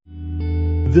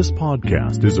This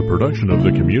podcast is a production of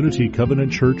the Community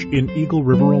Covenant Church in Eagle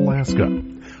River, Alaska.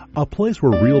 A place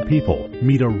where real people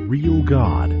meet a real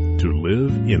God to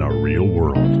live in a real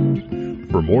world.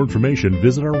 For more information,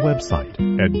 visit our website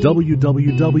at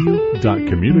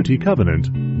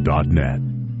www.communitycovenant.net.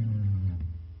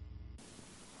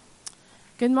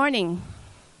 Good morning.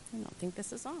 I don't think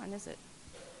this is on, is it?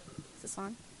 Is this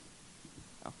on?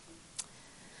 Oh.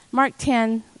 Mark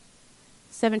 10,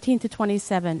 17 to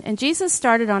 27. And Jesus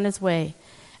started on his way.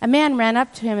 A man ran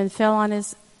up to him and fell on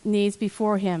his knees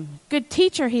before him. Good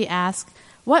teacher, he asked,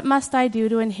 what must I do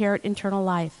to inherit eternal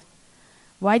life?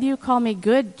 Why do you call me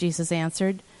good? Jesus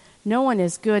answered. No one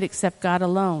is good except God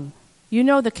alone. You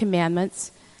know the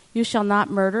commandments. You shall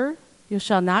not murder. You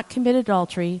shall not commit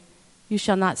adultery. You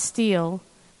shall not steal.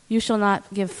 You shall not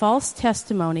give false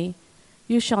testimony.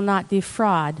 You shall not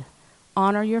defraud.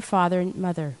 Honor your father and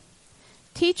mother.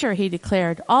 Teacher, he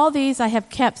declared, all these I have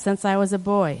kept since I was a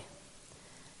boy.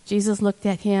 Jesus looked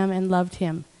at him and loved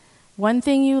him. One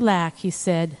thing you lack, he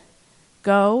said.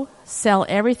 Go, sell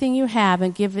everything you have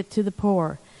and give it to the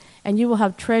poor, and you will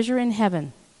have treasure in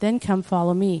heaven. Then come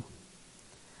follow me.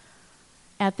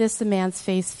 At this the man's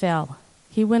face fell.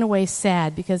 He went away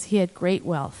sad because he had great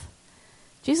wealth.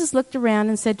 Jesus looked around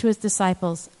and said to his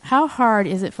disciples, how hard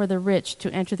is it for the rich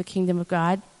to enter the kingdom of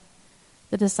God?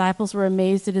 The disciples were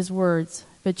amazed at his words,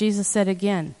 but Jesus said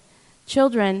again,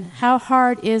 children, how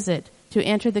hard is it to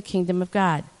enter the kingdom of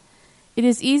God? It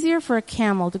is easier for a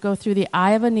camel to go through the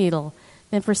eye of a needle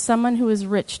than for someone who is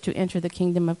rich to enter the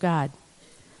kingdom of God.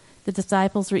 The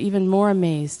disciples were even more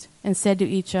amazed and said to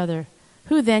each other,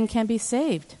 who then can be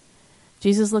saved?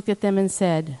 Jesus looked at them and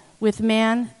said, with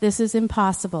man this is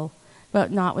impossible,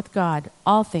 but not with God.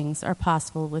 All things are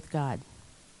possible with God.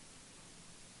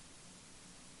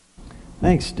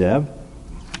 Thanks, Deb.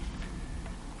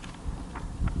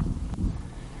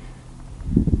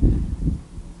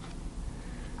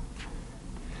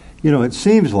 You know, it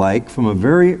seems like from a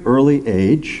very early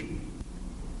age,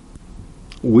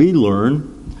 we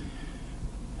learn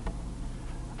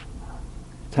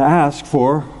to ask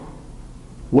for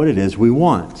what it is we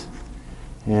want.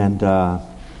 And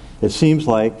it seems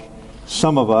like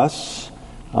some of us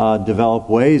develop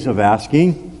ways of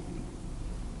asking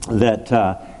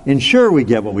that ensure we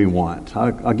get what we want.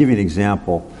 I'll give you an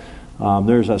example.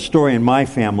 There's a story in my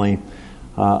family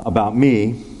about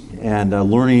me and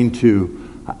learning to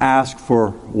ask for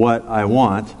what I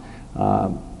want.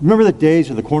 Remember the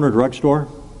days of the corner drugstore?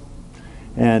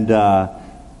 And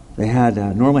they had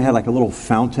normally had like a little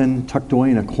fountain tucked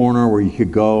away in a corner where you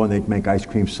could go and they'd make ice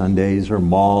cream sundaes or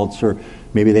malts, or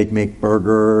maybe they'd make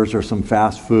burgers or some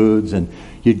fast foods, and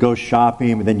you'd go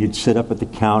shopping and then you'd sit up at the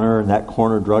counter in that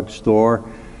corner drugstore.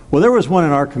 Well, there was one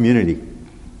in our community,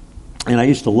 and I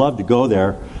used to love to go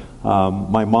there.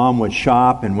 My mom would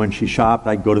shop, and when she shopped,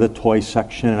 I'd go to the toy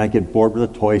section, and I'd get bored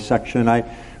with the toy section. I'd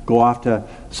go off to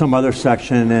some other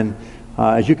section, and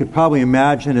as you could probably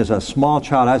imagine, as a small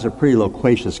child, I was a pretty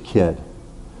loquacious kid.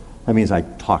 That means I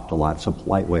talked a lot. It's a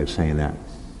polite way of saying that.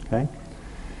 Okay?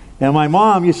 And my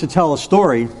mom used to tell a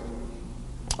story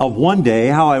of one day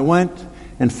how I went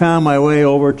and found my way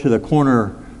over to the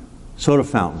corner soda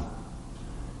fountain.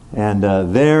 And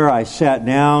there I sat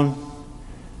down,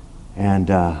 and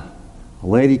a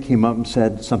lady came up and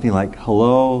said something like,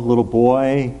 hello, little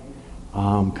boy,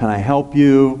 can I help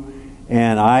you?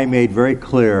 And I made very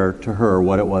clear to her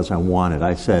what it was I wanted.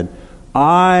 I said,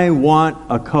 I want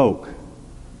a Coke.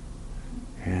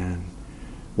 And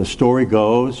the story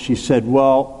goes, she said,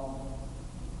 well,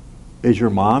 is your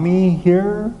mommy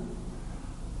here?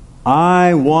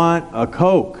 I want a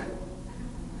Coke.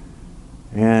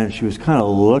 And she was kind of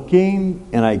looking,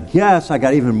 and I guess I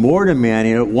got even more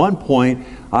demanding. At one point,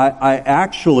 I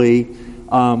actually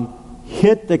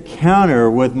hit the counter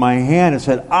with my hand and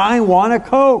said, I want a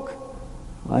Coke.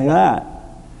 Like that.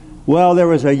 Well, there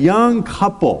was a young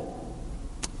couple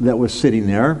that was sitting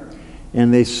there,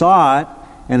 and they saw it,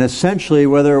 and essentially,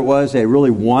 whether it was they really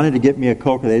wanted to get me a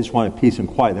Coke or they just wanted peace and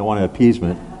quiet, they wanted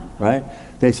appeasement, right?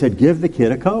 They said, give the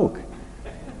kid a Coke.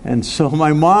 And so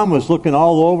my mom was looking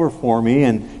all over for me,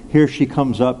 and here she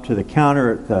comes up to the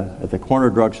counter at the corner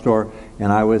drugstore,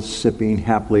 and I was sipping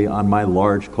happily on my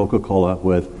large Coca-Cola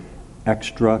with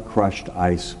extra crushed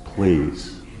ice,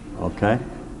 please. Okay?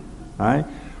 All right?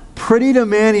 Pretty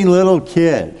demanding little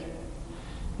kid.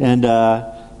 And,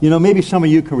 maybe some of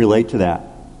you can relate to that.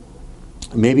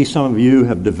 Maybe some of you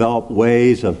have developed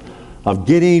ways of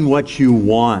getting what you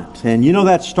want. And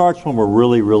that starts when we're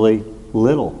really, really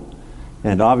little.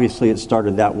 And obviously it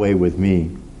started that way with me.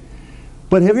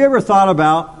 But have you ever thought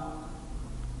about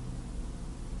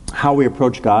how we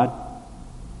approach God?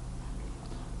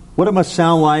 what it must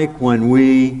sound like when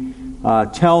we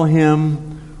tell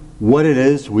Him what it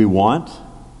is we want.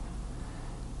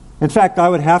 In fact, I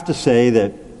would have to say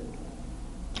that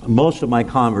most of my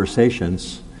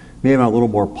conversations, maybe I'm a little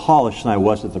more polished than I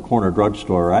was at the corner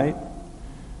drugstore, right?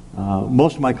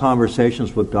 Most of my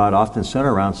conversations with God often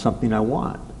center around something I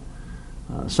want,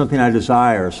 something I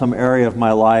desire, some area of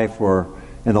my life or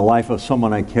in the life of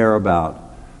someone I care about,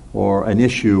 or an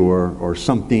issue or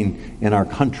something in our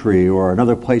country or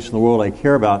another place in the world I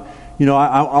care about. You know,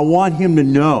 I want Him to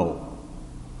know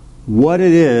what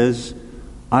it is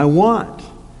I want.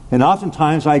 And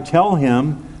oftentimes I tell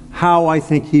Him how I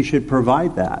think He should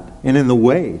provide that, and in the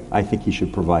way I think He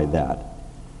should provide that.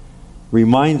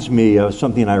 Reminds me of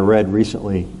something I read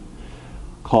recently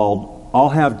called, "I'll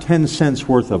have 10 cents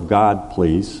worth of God,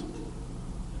 please."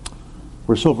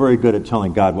 We're so very good at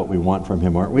telling God what we want from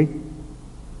Him, aren't we?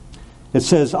 It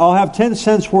says, "I'll have 10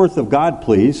 cents worth of God,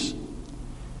 please.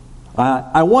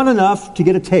 I want enough to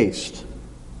get a taste,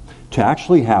 to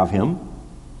actually have Him,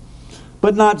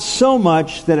 but not so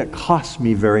much that it costs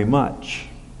me very much.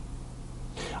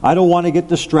 I don't want to get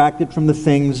distracted from the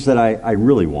things that I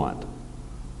really want.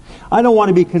 I don't want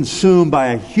to be consumed by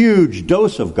a huge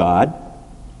dose of God.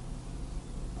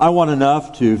 I want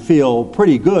enough to feel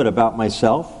pretty good about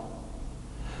myself,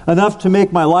 enough to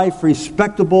make my life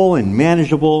respectable and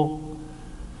manageable,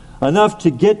 enough to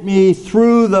get me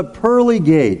through the pearly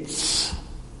gates.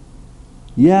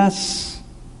 Yes,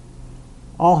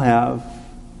 I'll have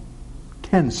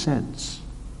 10 cents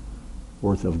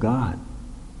worth of God,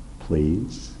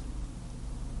 please."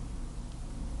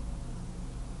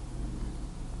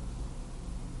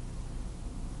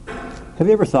 Have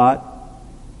you ever thought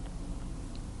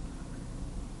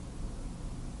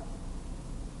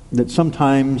that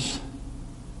sometimes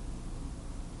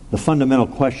the fundamental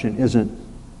question isn't,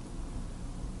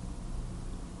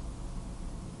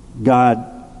 "God,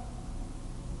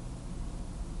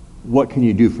 what can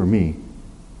you do for me?"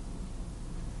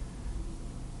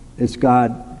 It's,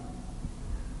 "God,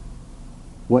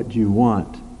 what do you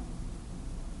want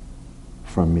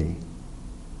from me?"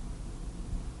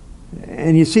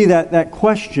 And you see that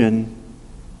question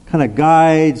kind of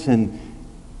guides and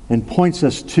points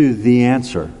us to the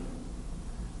answer.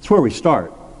 It's where we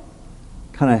start.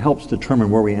 Kind of helps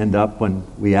determine where we end up when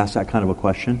we ask that kind of a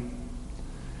question.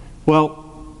 Well,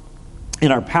 in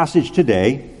our passage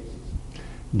today,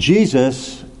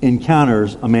 Jesus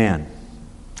encounters a man.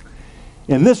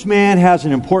 And this man has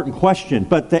an important question,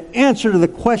 but the answer to the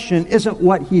question isn't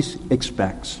what he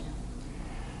expects.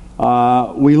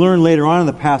 We learn later on in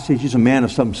the passage he's a man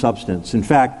of some substance. In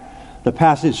fact, the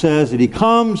passage says that he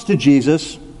comes to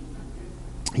Jesus,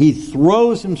 he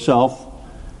throws himself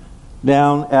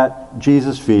down at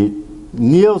Jesus' feet,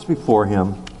 kneels before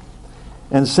Him,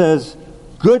 and says,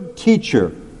 good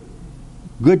teacher,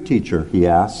 he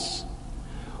asks,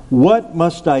 what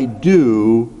must I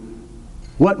do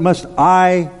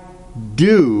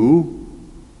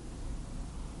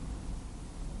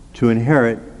to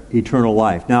inherit eternal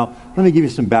life? Now, let me give you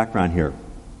some background here.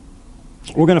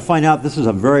 We're going to find out this is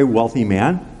a very wealthy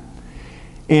man.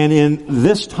 And in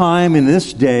this time, in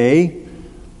this day,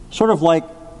 sort of like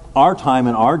our time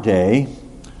in our day,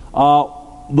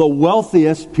 the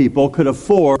wealthiest people could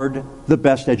afford the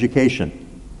best education.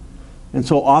 And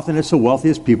so often it's the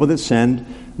wealthiest people that send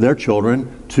their children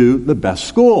to the best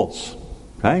schools.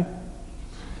 Okay?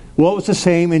 Well, it was the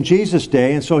same in Jesus'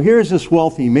 day. And so here's this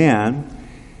wealthy man.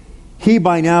 He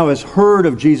by now has heard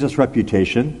of Jesus'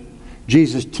 reputation,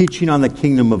 Jesus' teaching on the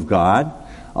kingdom of God.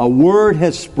 A word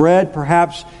has spread,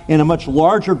 perhaps in a much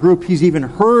larger group. He's even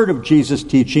heard of Jesus'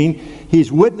 teaching. He's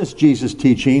witnessed Jesus'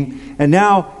 teaching. And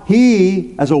now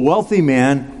he, as a wealthy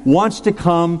man, wants to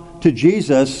come to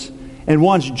Jesus and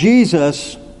wants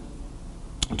Jesus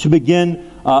to begin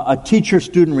a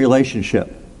teacher-student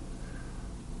relationship.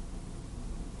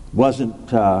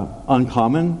 Wasn't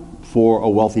uncommon for a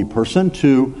wealthy person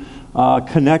to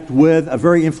connect with a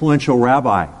very influential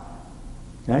rabbi.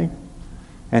 Okay?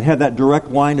 And had that direct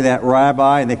line to that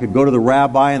rabbi, and they could go to the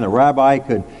rabbi, and the rabbi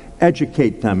could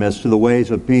educate them as to the ways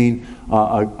of being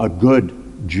a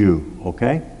good Jew.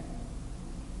 Okay?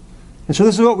 And so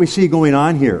this is what we see going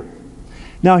on here.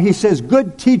 Now he says,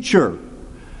 good teacher.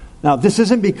 Now this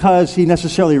isn't because he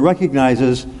necessarily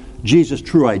recognizes Jesus'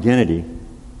 true identity.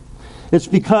 It's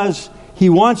because he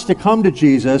wants to come to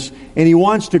Jesus, and he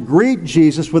wants to greet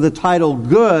Jesus with the title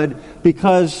good,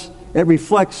 because it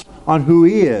reflects on who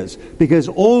he is. Because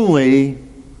only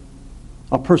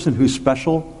a person who's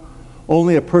special,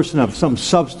 only a person of some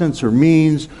substance or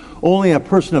means, only a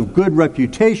person of good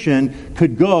reputation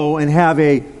could go and have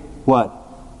a, what?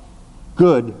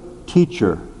 Good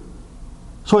teacher.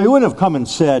 So he wouldn't have come and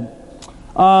said,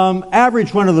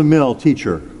 average run-of-the-mill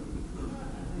teacher,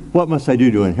 what must I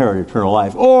do to inherit eternal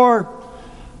life? Or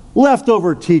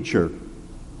leftover teacher,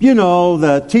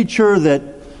 the teacher that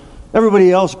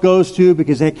everybody else goes to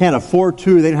because they can't afford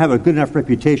to, they don't have a good enough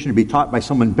reputation to be taught by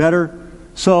someone better.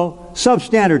 So,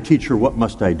 substandard teacher, what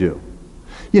must I do?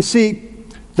 You see,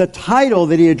 the title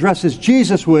that he addresses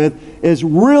Jesus with is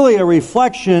really a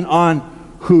reflection on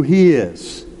who he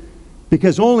is.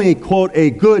 Because only, quote, a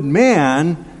good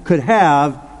man could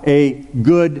have a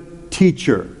good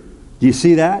teacher. Do you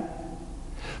see that?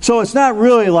 So it's not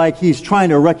really like he's trying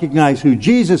to recognize who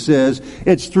Jesus is.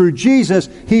 It's through Jesus,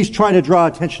 he's trying to draw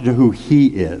attention to who he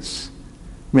is.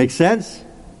 Make sense?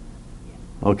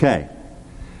 Okay.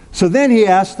 So then he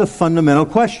asks the fundamental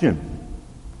question.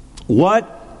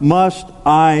 What must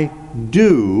I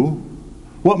do?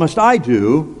 What must I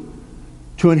do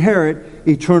to inherit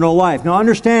eternal life? Now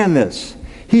understand this.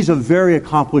 He's a very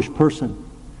accomplished person.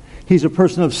 He's a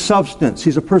person of substance.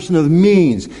 He's a person of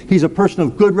means. He's a person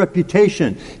of good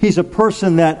reputation. He's a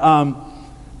person that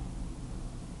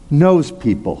knows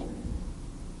people.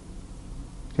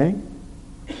 Okay?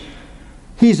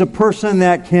 He's a person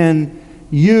that can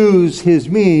use his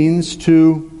means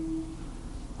to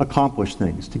accomplish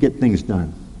things, to get things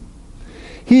done.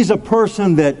 He's a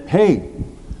person that, hey,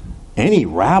 any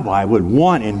rabbi would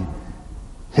want in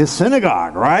his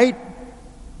synagogue, right?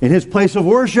 In his place of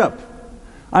worship.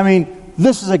 I mean,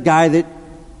 this is a guy that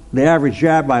the average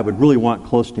rabbi would really want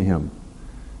close to him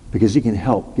because he can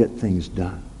help get things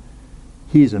done.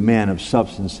 He's a man of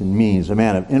substance and means, a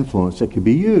man of influence that could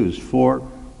be used for,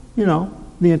 the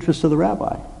interests of the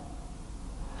rabbi.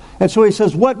 And so he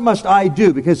says, what must I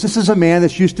do? Because this is a man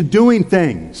that's used to doing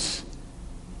things.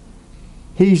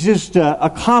 He's just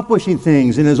accomplishing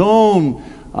things in his own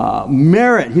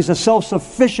merit. He's a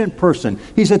self-sufficient person.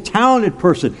 He's a talented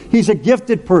person. He's a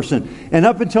gifted person. And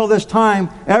up until this time,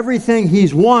 everything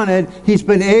he's wanted, he's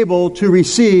been able to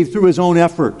receive through his own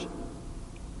effort.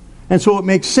 And so it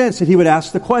makes sense that he would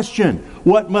ask the question,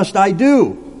 what must I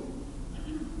do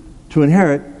to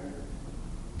inherit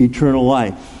eternal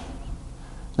life?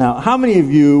 Now, how many of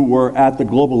you were at the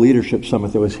Global Leadership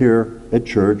Summit that was here at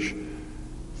church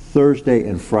Thursday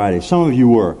and Friday? Some of you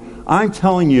were. I'm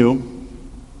telling you,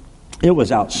 it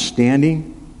was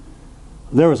outstanding.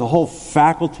 There was a whole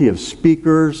faculty of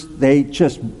speakers. They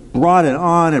just brought it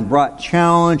on and brought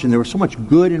challenge, and there was so much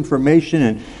good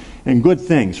information and good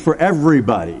things for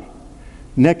everybody.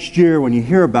 Next year, when you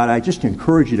hear about it, I just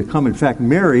encourage you to come. In fact,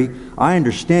 Mary, I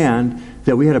understand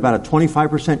that we had about a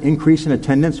 25% increase in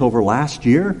attendance over last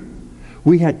year.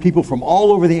 We had people from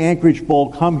all over the Anchorage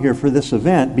Bowl come here for this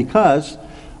event because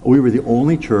we were the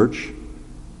only church,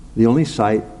 the only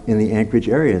site in the Anchorage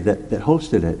area that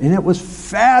hosted it. And it was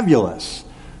fabulous.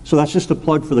 So that's just a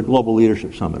plug for the Global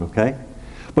Leadership Summit, okay?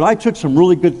 But I took some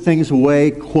really good things away,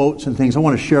 quotes and things. I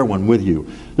want to share one with you.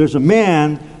 There's a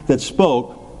man that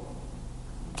spoke.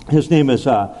 His name is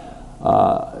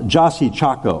Jossie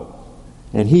Chaco.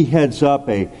 And he heads up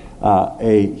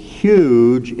a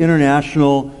huge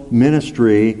international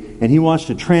ministry, and he wants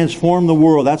to transform the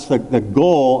world. That's the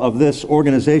goal of this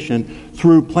organization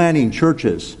through planting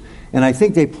churches. And I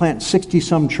think they plant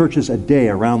 60-some churches a day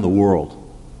around the world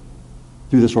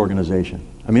through this organization.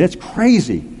 I mean, it's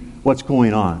crazy what's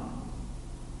going on.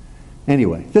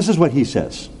 Anyway, this is what he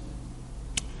says.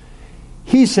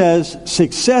 He says,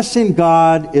 success in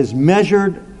God is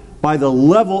measured by the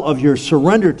level of your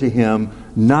surrender to Him,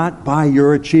 not by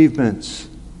your achievements.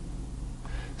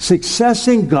 Success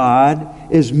in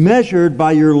God is measured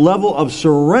by your level of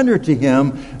surrender to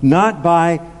Him, not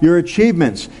by your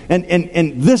achievements.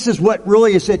 And this is what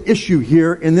really is at issue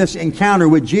here in this encounter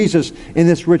with Jesus in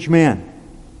this rich man.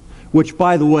 Which,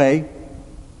 by the way,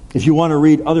 if you want to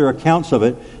read other accounts of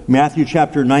it, Matthew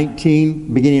chapter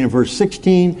 19, beginning in verse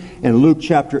 16, and Luke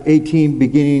chapter 18,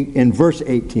 beginning in verse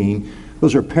 18,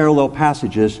 those are parallel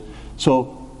passages.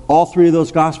 So all three of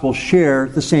those Gospels share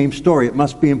the same story. It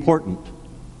must be important.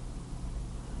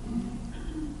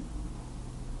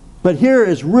 But here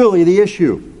is really the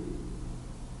issue.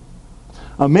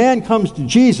 A man comes to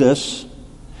Jesus.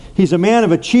 He's a man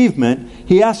of achievement.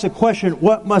 He asks the question,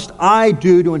 what must I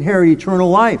do to inherit eternal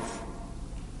life?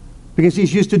 Because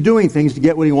he's used to doing things to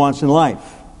get what he wants in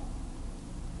life.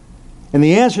 And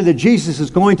the answer that Jesus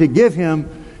is going to give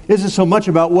him isn't so much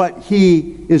about what he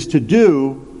is to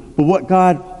do, but what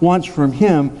God wants from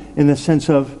him, in the sense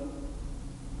of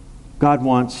God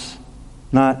wants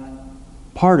not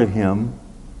part of him,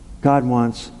 God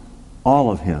wants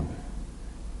all of him.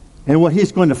 And what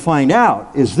he's going to find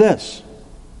out is this,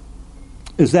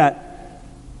 is that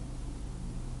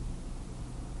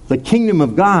the kingdom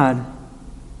of God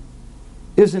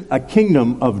isn't a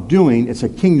kingdom of doing, it's a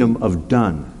kingdom of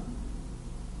done.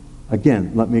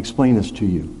 Again, let me explain this to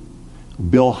you.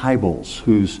 Bill Hybels,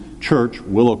 whose church,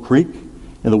 Willow Creek,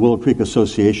 and the Willow Creek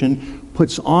Association,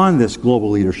 puts on this Global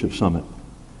Leadership Summit.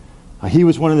 He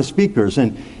was one of the speakers,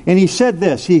 and he said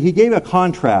this. He gave a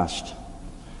contrast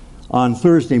on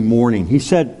Thursday morning. He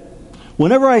said,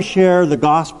 whenever I share the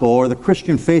gospel or the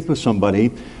Christian faith with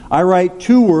somebody, I write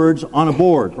 2 words on a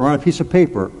board or on a piece of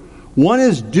paper. One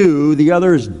is do, the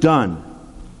other is done.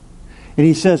 And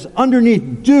he says,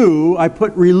 underneath do, I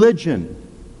put religion.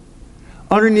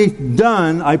 Underneath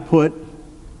done, I put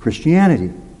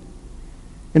Christianity.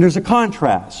 And there's a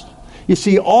contrast. You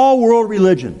see, all world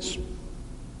religions,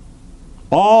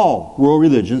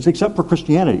 except for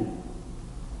Christianity,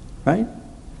 right?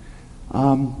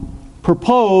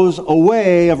 Propose a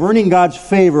way of earning God's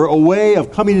favor, a way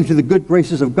of coming into the good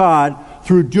graces of God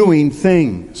through doing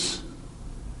things.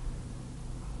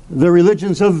 The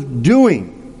religions of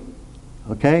doing.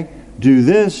 Okay? Do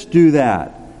this, do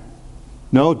that.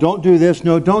 No, don't do this,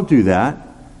 no, don't do that.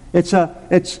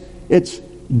 It's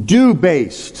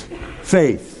do-based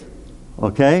faith.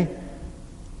 Okay?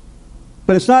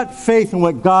 But it's not faith in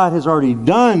what God has already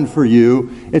done for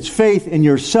you. It's faith in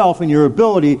yourself and your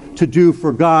ability to do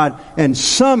for God and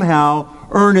somehow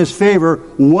earn His favor.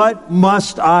 What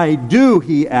must I do,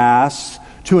 he asks,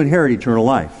 to inherit eternal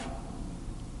life?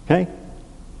 Okay?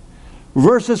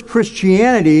 Versus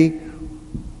Christianity,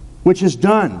 which is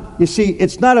done. You see,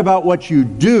 it's not about what you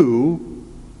do.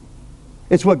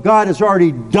 It's what God has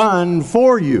already done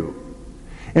for you.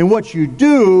 And what you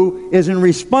do is in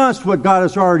response to what God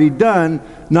has already done,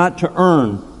 not to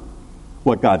earn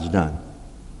what God's done.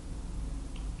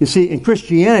 You see, in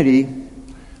Christianity,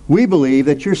 we believe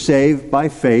that you're saved by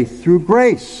faith through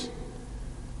grace.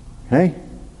 Okay?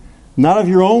 Not of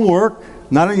your own work,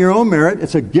 not on your own merit.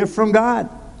 It's a gift from God.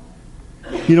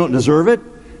 You don't deserve it.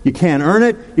 You can't earn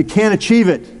it. You can't achieve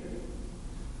it.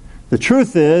 The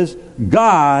truth is,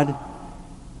 God,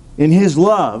 in His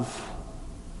love,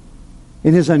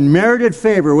 in His unmerited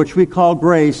favor, which we call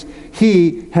grace,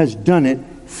 He has done it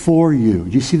for you.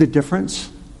 Do you see the difference?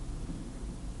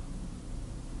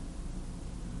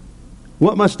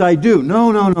 What must I do?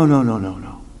 No.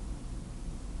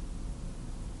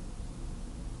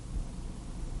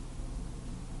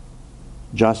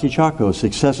 Jossie Chaco,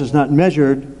 success is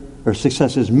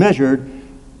measured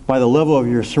by the level of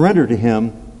your surrender to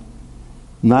Him,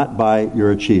 not by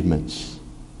your achievements.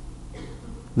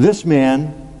 This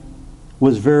man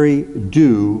was very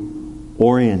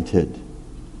do-oriented.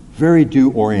 Very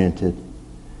do-oriented.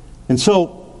 And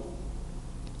so,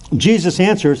 Jesus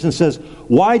answers and says,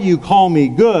 why do you call me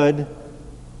good?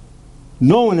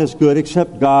 No one is good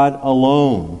except God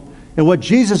alone. And what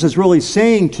Jesus is really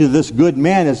saying to this good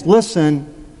man is, listen,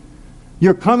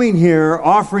 you're coming here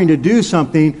offering to do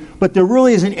something, but there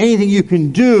really isn't anything you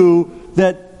can do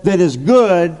that is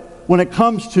good when it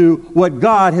comes to what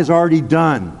God has already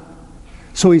done.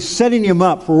 So He's setting him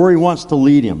up for where He wants to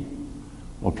lead him.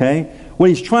 Okay? What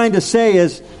He's trying to say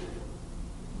is,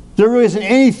 there really isn't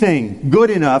anything good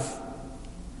enough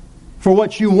for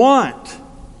what you want.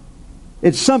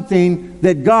 It's something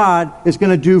that God is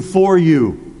going to do for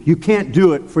you. You can't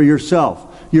do it for yourself.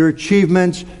 Your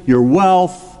achievements, your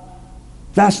wealth,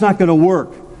 that's not going to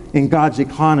work in God's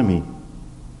economy.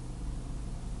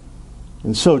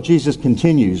 And so Jesus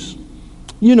continues,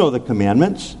 you know the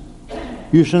commandments.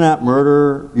 You shall not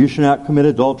murder, you shall not commit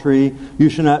adultery, you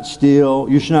shall not steal,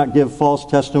 you shall not give false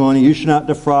testimony, you shall not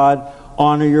defraud,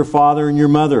 honor your father and your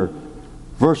mother.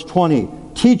 Verse 20,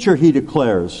 teacher, he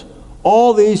declares,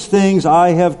 all these things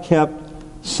I have kept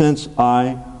since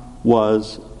I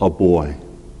was a boy.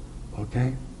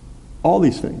 Okay? All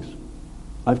these things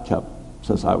I've kept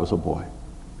since I was a boy.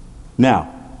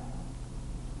 Now,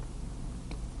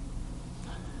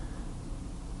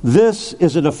 this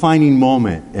is a defining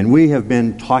moment, and we have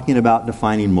been talking about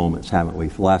defining moments, haven't we,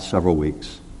 for the last several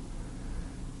weeks.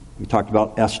 We talked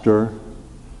about Esther.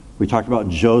 We talked about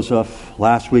Joseph.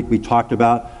 Last week we talked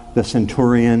about the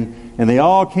centurion, and they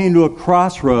all came to a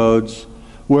crossroads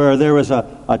where there was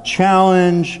a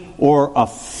challenge or a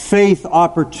faith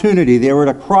opportunity. They were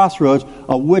at a crossroads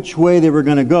of which way they were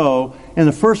going to go, and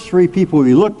the first 3 people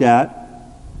we looked at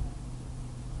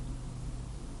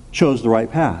chose the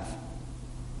right path.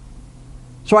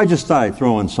 So I just thought I'd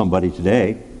throw in somebody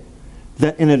today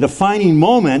that in a defining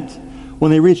moment,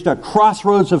 when they reached a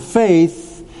crossroads of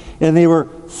faith and they were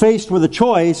faced with a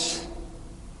choice,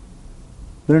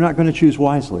 they're not going to choose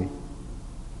wisely,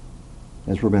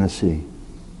 as we're going to see.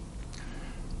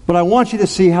 But I want you to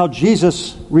see how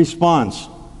Jesus responds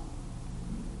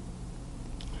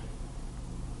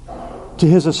to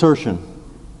his assertion.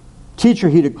 Teacher,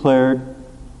 he declared,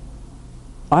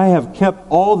 I have kept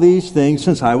all these things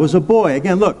since I was a boy.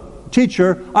 Again, look,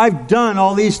 teacher, I've done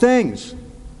all these things.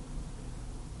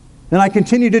 And I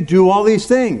continue to do all these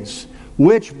things.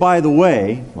 Which, by the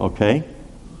way, okay,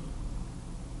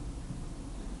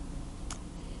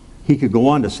 he could go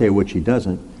on to say which he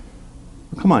doesn't.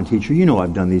 Come on, teacher, you know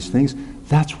I've done these things.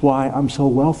 That's why I'm so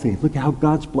wealthy. Look at how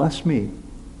God's blessed me.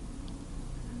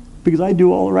 Because I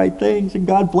do all the right things, and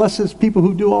God blesses people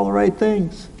who do all the right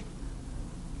things.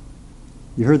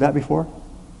 You heard that before?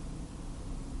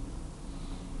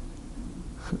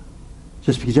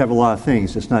 Just because you have a lot of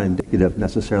things, it's not indicative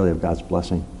necessarily of God's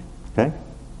blessing. Okay?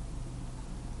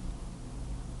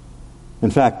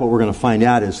 In fact, what we're going to find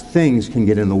out is things can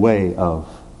get in the way of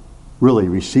really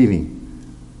receiving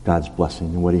God's blessing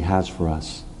and what He has for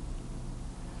us.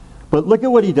 But look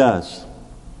at what He does.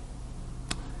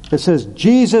 It says,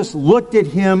 Jesus looked at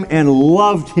him and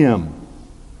loved him.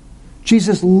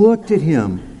 Jesus looked at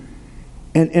him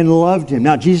and loved him.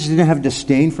 Now, Jesus didn't have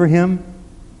disdain for him.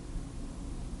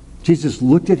 Jesus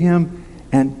looked at him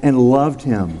and loved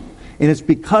him. And it's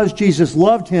because Jesus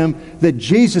loved him that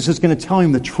Jesus is going to tell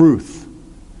him the truth.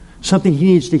 Something he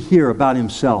needs to hear about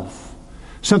himself.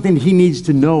 Something he needs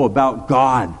to know about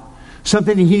God.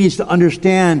 Something he needs to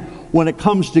understand when it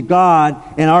comes to God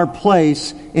and our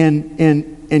place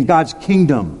in God's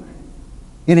kingdom,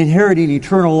 in inheriting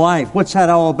eternal life. What's that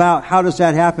all about? How does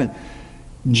that happen?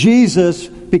 Jesus,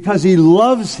 because he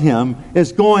loves him,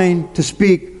 is going to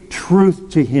speak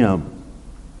truth to him.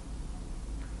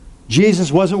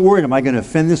 Jesus wasn't worried, am I going to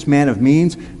offend this man of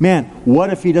means? Man,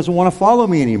 what if he doesn't want to follow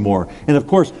me anymore? And of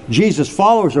course, Jesus'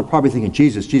 followers are probably thinking,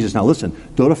 Jesus, now listen,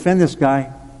 don't offend this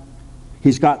guy.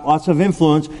 He's got lots of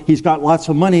influence. He's got lots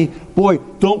of money. Boy,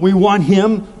 don't we want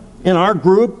him in our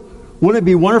group? Wouldn't it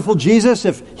be wonderful, Jesus,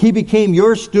 if he became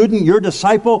your student, your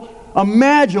disciple?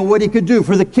 Imagine what he could do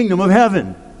for the kingdom of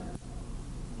heaven.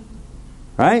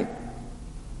 Right?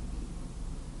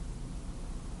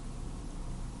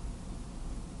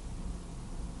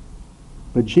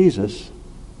 But Jesus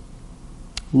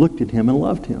looked at him and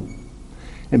loved him.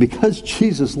 And because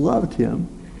Jesus loved him,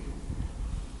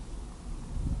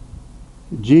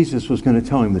 Jesus was going to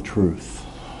tell him the truth.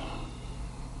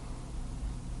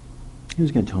 He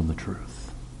was going to tell him the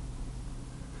truth.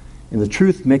 And the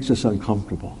truth makes us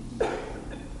uncomfortable.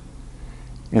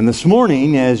 And this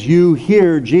morning, as you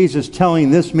hear Jesus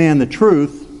telling this man the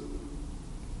truth,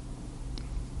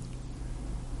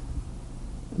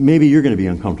 maybe you're going to be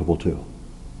uncomfortable too.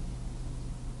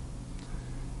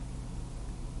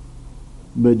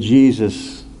 But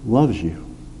Jesus loves you.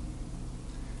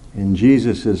 And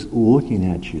Jesus is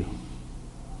looking at you.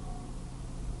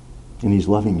 And He's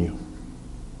loving you.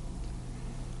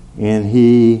 And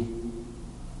He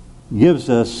gives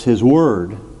us His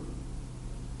Word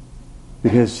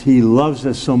because He loves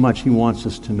us so much He wants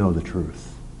us to know the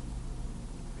truth.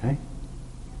 Okay?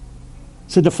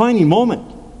 It's a defining moment.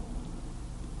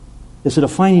 It's a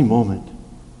defining moment.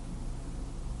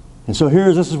 And so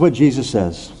this is what Jesus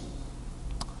says.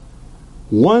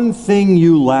 One thing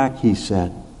you lack, He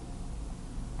said.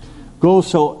 Go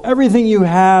sell everything you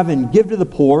have and give to the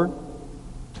poor,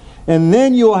 and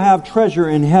then you will have treasure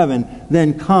in heaven.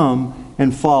 Then come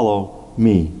and follow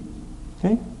me.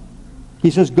 Okay?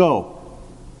 He says, go.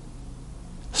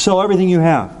 Sell everything you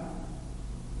have.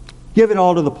 Give it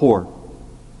all to the poor.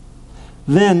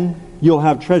 Then you'll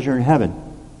have treasure in heaven.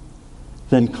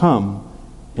 Then come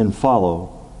and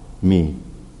follow me.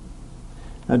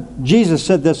 Now, Jesus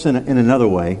said this in another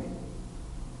way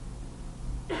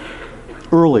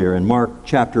earlier in Mark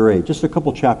chapter 8, just a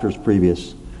couple chapters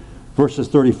previous, verses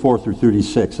 34 through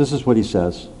 36. This is what He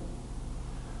says.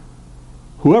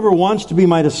 Whoever wants to be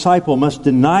my disciple must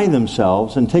deny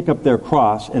themselves and take up their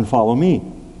cross and follow me.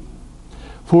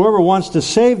 Whoever wants to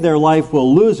save their life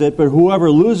will lose it, but whoever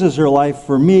loses their life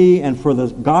for me and for the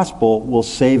gospel will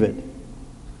save it.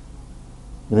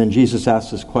 And then Jesus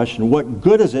asks this question, what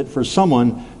good is it for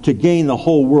someone to gain the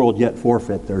whole world yet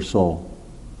forfeit their soul?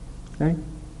 Okay?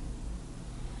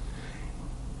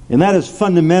 And that is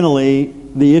fundamentally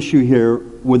the issue here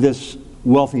with this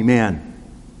wealthy man.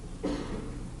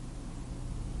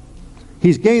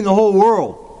 He's gained the whole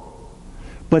world.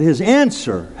 But his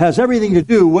answer has everything to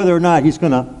do whether or not he's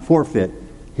going to forfeit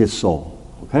his soul.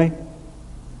 Okay?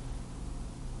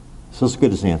 So let's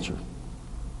get his answer.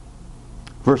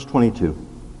 Verse 22.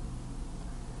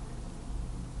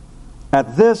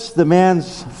 At this, the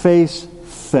man's face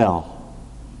fell.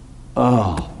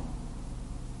 Oh.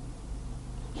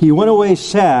 He went away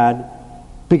sad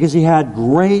because he had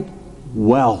great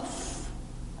wealth.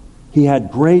 He had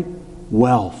great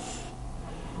wealth.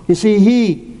 You see,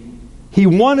 He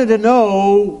wanted to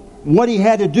know what he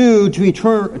had to do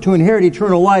to inherit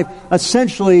eternal life.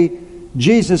 Essentially,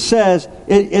 Jesus says,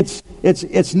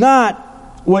 it's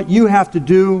not what you have to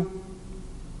do.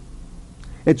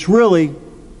 It's really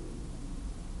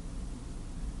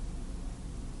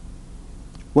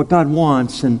what God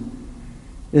wants. And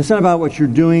it's not about what you're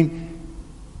doing.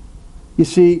 You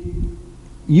see,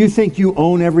 you think you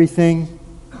own everything.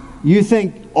 You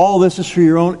think all this is for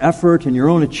your own effort and your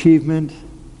own achievement.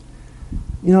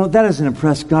 You know, that doesn't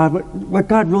impress God. What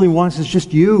God really wants is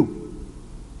just you.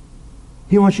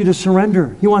 He wants you to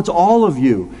surrender. He wants all of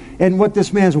you. And what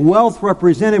this man's wealth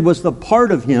represented was the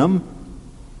part of him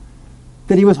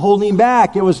that he was holding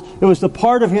back. It was the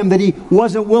part of him that he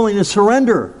wasn't willing to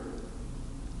surrender.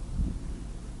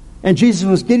 And Jesus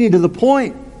was getting to the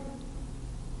point.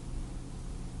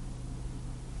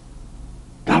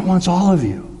 God wants all of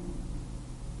you.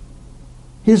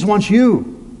 He just wants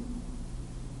you.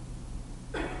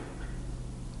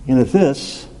 And at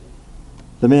this,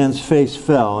 the man's face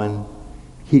fell and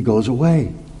he goes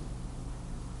away.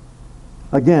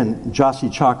 Again,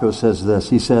 Jossi Chaco says this.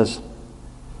 He says,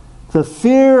 the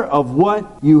fear of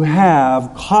what you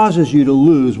have causes you to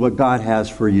lose what God has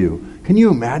for you. Can you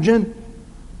imagine?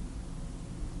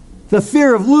 The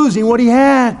fear of losing what he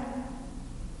had.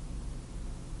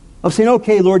 Of saying,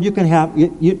 okay, Lord, you can have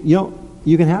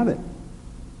you can have it.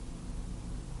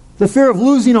 The fear of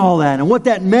losing all that and what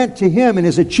that meant to him and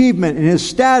his achievement and his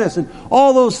status and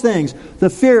all those things. The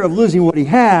fear of losing what he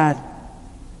had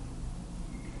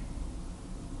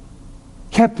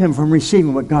kept him from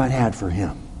receiving what God had for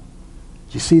him.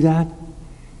 Do you see that?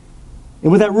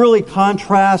 And with that really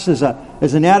contrasts as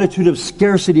an attitude of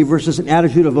scarcity versus an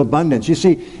attitude of abundance. You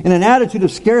see, in an attitude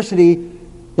of scarcity,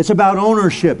 it's about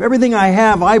ownership. Everything I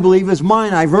have, I believe, is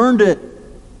mine. I've earned it.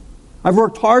 I've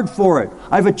worked hard for it.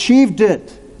 I've achieved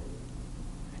it.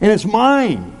 And it's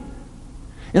mine.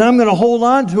 And I'm going to hold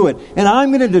on to it. And I'm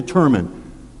going to determine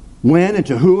when and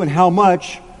to who and how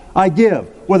much I give.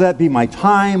 Whether that be my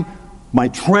time, my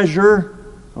treasure,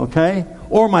 okay,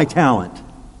 or my talent.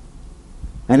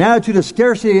 An attitude of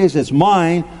scarcity is it's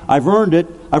mine. I've earned it.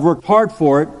 I've worked hard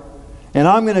for it. And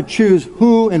I'm going to choose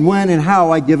who and when and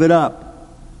how I give it up.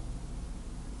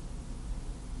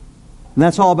 And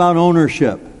that's all about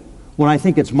ownership when I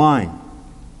think it's mine.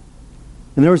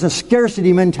 And there was a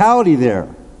scarcity mentality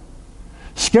there.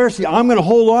 Scarcity, I'm going to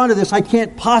hold on to this. I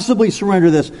can't possibly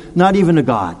surrender this, not even to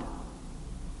God.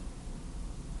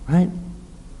 Right?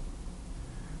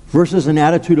 Versus an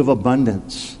attitude of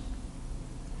abundance.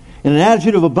 And an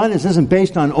attitude of abundance isn't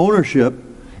based on ownership,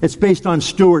 it's based on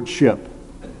stewardship.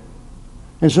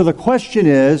 And so the question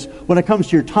is, when it comes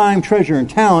to your time, treasure, and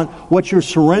talent, what you're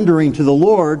surrendering to the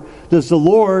Lord, does the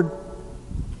Lord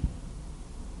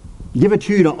give it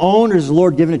to you to own, or is the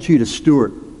Lord giving it to you to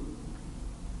steward?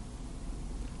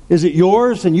 Is it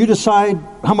yours and you decide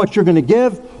how much you're going to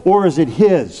give, or is it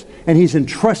His and He's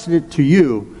entrusted it to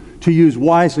you to use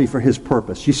wisely for His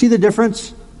purpose? You see the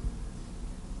difference?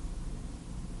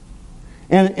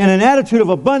 And an attitude of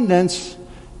abundance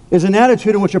is an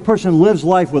attitude in which a person lives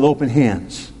life with open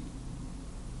hands.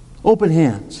 Open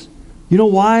hands. You know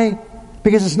why?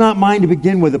 Because it's not mine to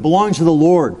begin with. It belongs to the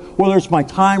Lord. Whether it's my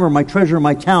time or my treasure or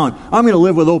my talent, I'm going to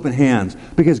live with open hands.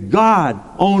 Because God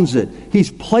owns it. He's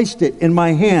placed it in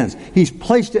my hands. He's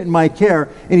placed it in my care.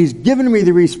 And He's given me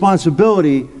the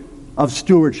responsibility of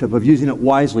stewardship, of using it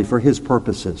wisely for His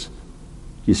purposes. Do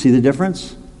you see the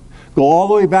difference? Go all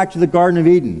the way back to the Garden of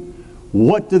Eden.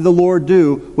 What did the Lord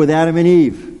do with Adam and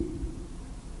Eve?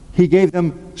 He gave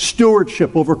them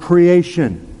stewardship over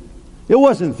creation. It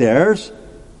wasn't theirs.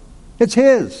 It's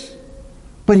His.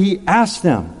 But He asked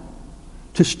them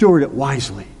to steward it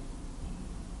wisely.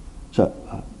 It's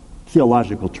a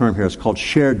theological term here. It's called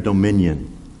shared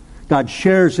dominion. God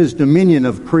shares His dominion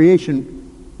of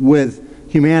creation with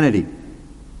humanity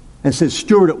and says,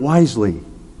 steward it wisely.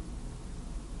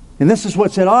 And this is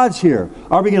what's at odds here.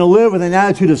 Are we going to live with an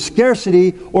attitude of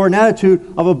scarcity or an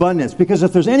attitude of abundance? Because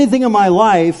if there's anything in my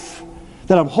life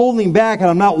that I'm holding back and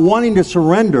I'm not wanting to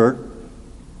surrender,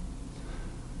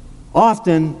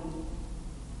 often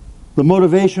the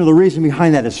motivation or the reason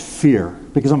behind that is fear.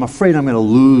 Because I'm afraid I'm going to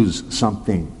lose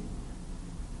something.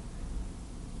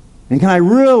 And can I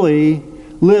really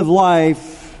live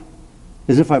life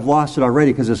as if I've lost it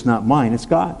already because it's not mine, it's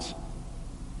God's?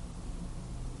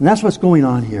 And that's what's going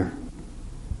on here.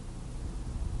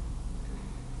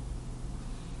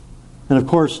 And of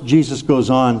course, Jesus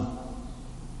goes on.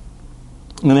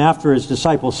 And after His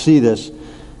disciples see this,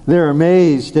 they're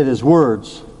amazed at His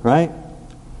words, right?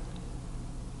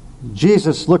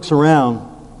 Jesus looks around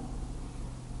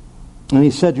and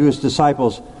He said to His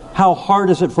disciples, how hard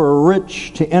is it for a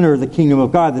rich to enter the kingdom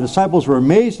of God? The disciples were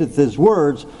amazed at his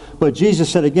words, but Jesus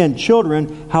said again,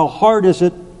 children, how hard is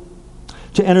it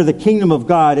to enter the kingdom of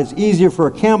God? It's easier for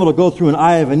a camel to go through an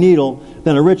eye of a needle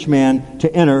than a rich man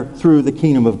to enter through the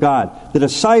kingdom of God. The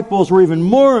disciples were even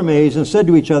more amazed and said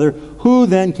to each other, who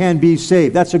then can be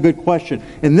saved? That's a good question.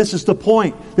 And this is the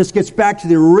point. This gets back to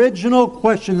the original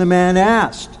question the man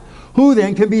asked. Who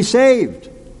then can be saved?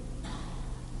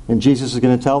 And Jesus is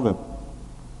going to tell them.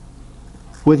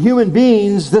 With human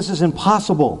beings, this is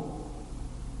impossible.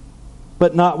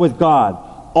 But not with God.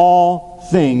 All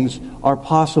things are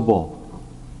possible.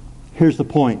 Here's the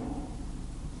point.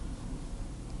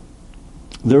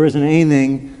 There isn't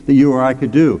anything that you or I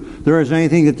could do. There isn't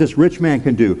anything that this rich man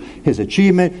can do. His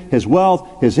achievement, his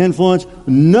wealth, his influence,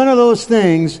 none of those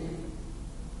things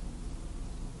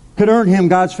could earn him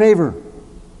God's favor.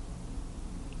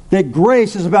 That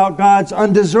grace is about God's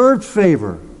undeserved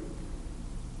favor.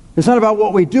 It's not about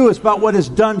what we do, it's about what is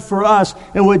done for us.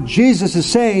 And what Jesus is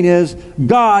saying is,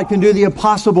 God can do the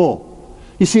impossible.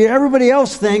 You see, everybody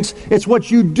else thinks it's what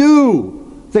you do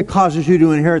that causes you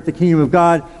to inherit the kingdom of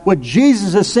God. What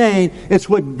Jesus is saying, it's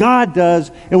what God does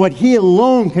and what He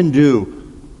alone can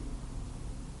do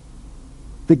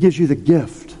that gives you the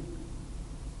gift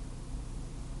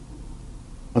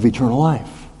of eternal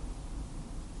life.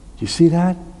 Do you see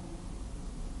that?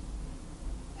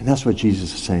 And that's what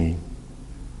Jesus is saying.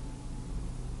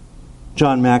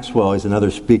 John Maxwell is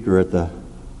another speaker at the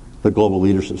Global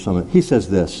Leadership Summit. He says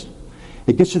this.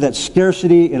 It gets to that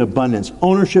scarcity and abundance,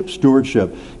 ownership,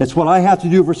 stewardship. It's what I have to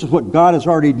do versus what God has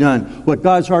already done, what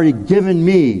God's already given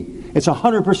me. It's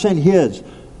 100% His.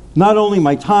 Not only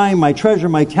my time, my treasure,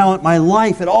 my talent, my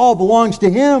life, it all belongs to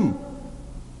Him.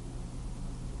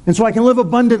 And so I can live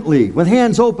abundantly, with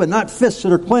hands open, not fists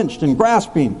that are clenched and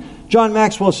grasping. John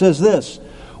Maxwell says this,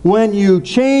 when you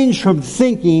change from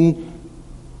thinking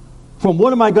from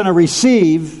what am I going to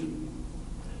receive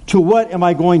to what am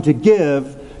I going to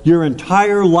give, your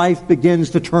entire life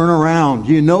begins to turn around.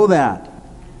 Do you know that?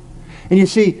 And you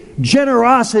see,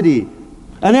 generosity,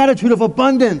 an attitude of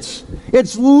abundance,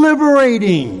 it's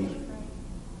liberating.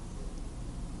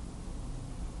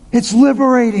 It's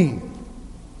liberating.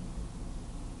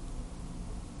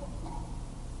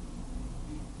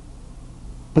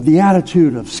 But the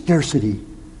attitude of scarcity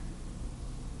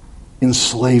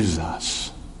enslaves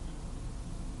us.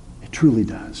 It truly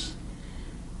does.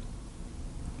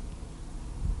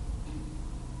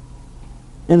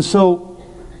 And so,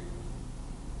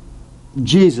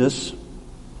 Jesus,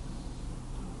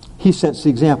 He sets the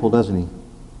example, doesn't He?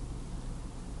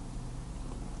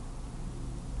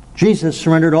 Jesus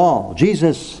surrendered all.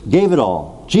 Jesus gave it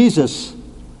all. Jesus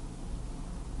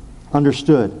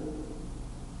understood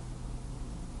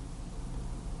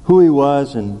who He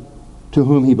was and to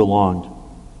whom He belonged.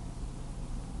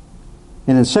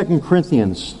 And in 2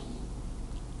 Corinthians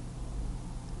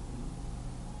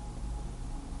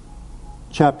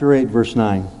chapter 8, verse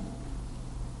 9,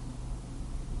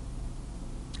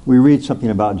 we read something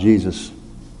about Jesus.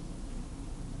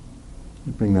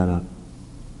 Bring that up.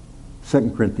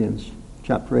 2 Corinthians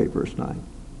chapter 8, verse 9. Do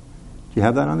you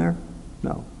have that on there?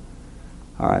 No.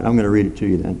 All right, I'm going to read it to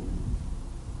you then.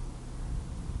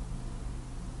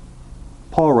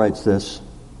 Paul writes this,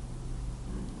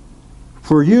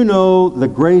 for you know the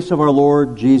grace of our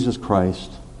Lord Jesus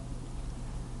Christ,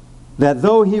 that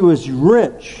though He was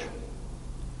rich,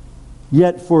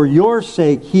 yet for your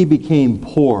sake He became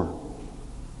poor,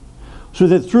 so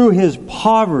that through His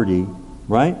poverty,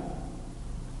 right,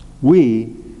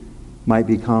 we might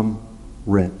become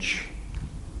rich.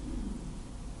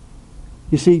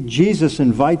 You see, Jesus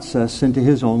invites us into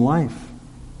His own life.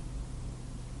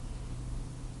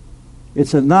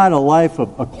 It's not a life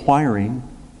of acquiring.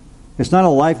 It's not a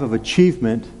life of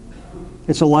achievement.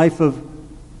 It's a life of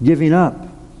giving up,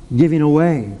 giving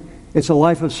away. It's a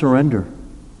life of surrender.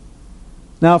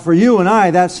 Now, for you and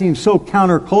I, that seems so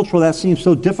countercultural. That seems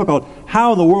so difficult.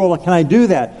 How in the world can I do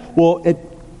that? Well, it,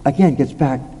 again, gets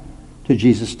back to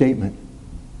Jesus' statement.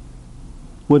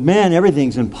 With man,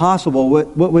 everything's impossible.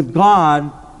 With God,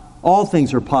 all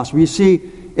things are possible. You see,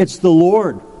 it's the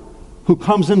Lord who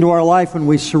comes into our life when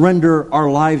we surrender our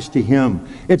lives to Him.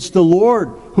 It's the Lord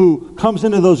who comes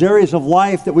into those areas of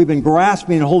life that we've been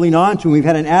grasping and holding on to, and we've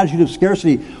had an attitude of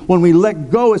scarcity. When we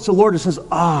let go, it's the Lord who says,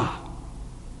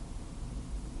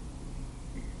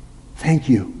 thank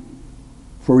you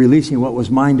for releasing what was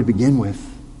mine to begin with.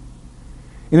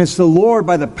 And it's the Lord,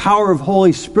 by the power of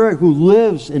Holy Spirit, who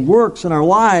lives and works in our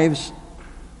lives,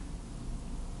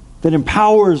 that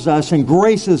empowers us and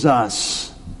graces us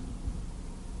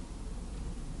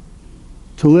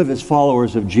to live as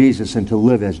followers of Jesus and to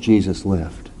live as Jesus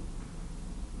lived.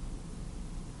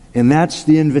 And that's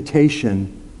the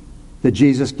invitation that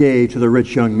Jesus gave to the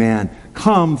rich young man.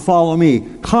 Come, follow me.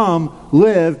 Come,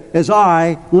 live as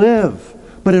I live.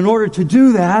 But in order to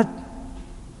do that,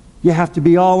 you have to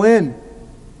be all in.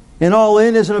 And all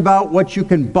in isn't about what you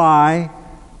can buy.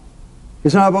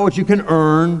 It's not about what you can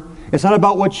earn. It's not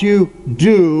about what you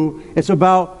do. It's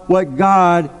about what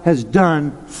God has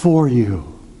done for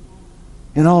you.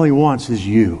 And all He wants is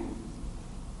you.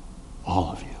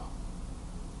 All of you.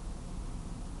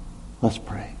 Let's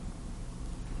pray.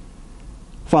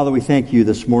 Father, we thank you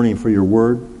this morning for your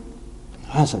word.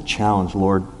 That's a challenge,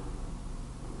 Lord.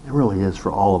 It really is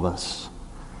for all of us.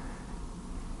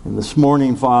 And this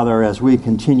morning, Father, as we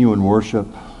continue in worship,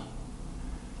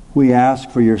 we ask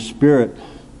for your Spirit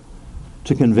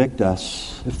to convict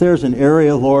us. If there's an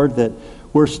area, Lord, that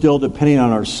we're still depending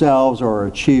on ourselves or our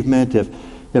achievement,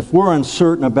 if we're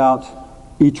uncertain about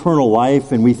eternal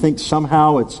life and we think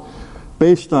somehow it's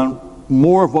based on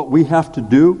more of what we have to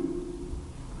do,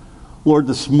 Lord,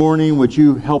 this morning, would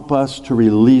you help us to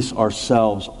release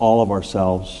ourselves, all of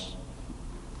ourselves,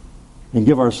 and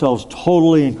give ourselves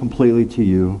totally and completely to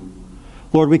you.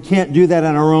 Lord, we can't do that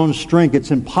in our own strength.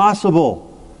 It's impossible.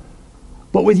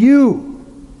 But with you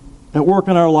at work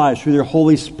in our lives through your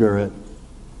Holy Spirit,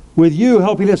 with you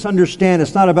helping us understand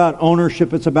it's not about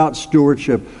ownership, it's about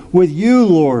stewardship. With you,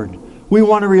 Lord, we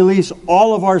want to release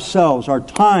all of ourselves, our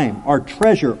time, our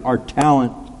treasure, our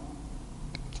talent,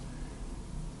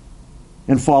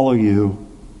 and follow you.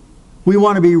 We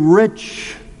want to be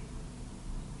rich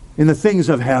in the things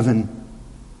of heaven.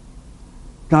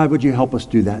 God, would you help us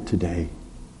do that today?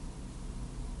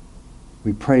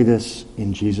 We pray this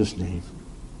in Jesus' name.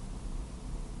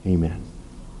 Amen.